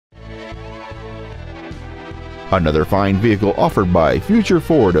Another fine vehicle offered by Future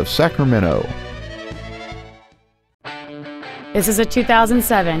Ford of Sacramento. This is a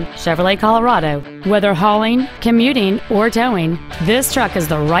 2007 Chevrolet Colorado. Whether hauling, commuting, or towing, this truck is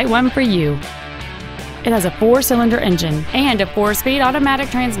the right one for you. It has a 4-cylinder engine and a 4-speed automatic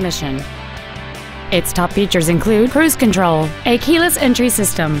transmission. Its top features include cruise control, a keyless entry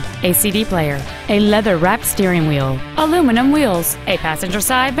system, a CD player, a leather-wrapped steering wheel, aluminum wheels, a passenger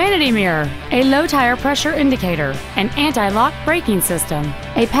side vanity mirror, a low tire pressure indicator, an anti-lock braking system,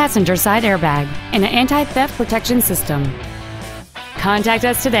 a passenger side airbag, and an anti-theft protection system. Contact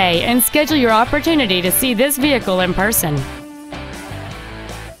us today and schedule your opportunity to see this vehicle in person.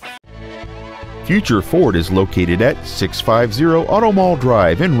 Future Ford is located at 650 Automall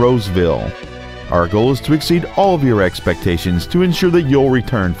Drive in Roseville. Our goal is to exceed all of your expectations to ensure that you'll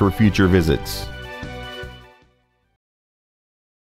return for future visits.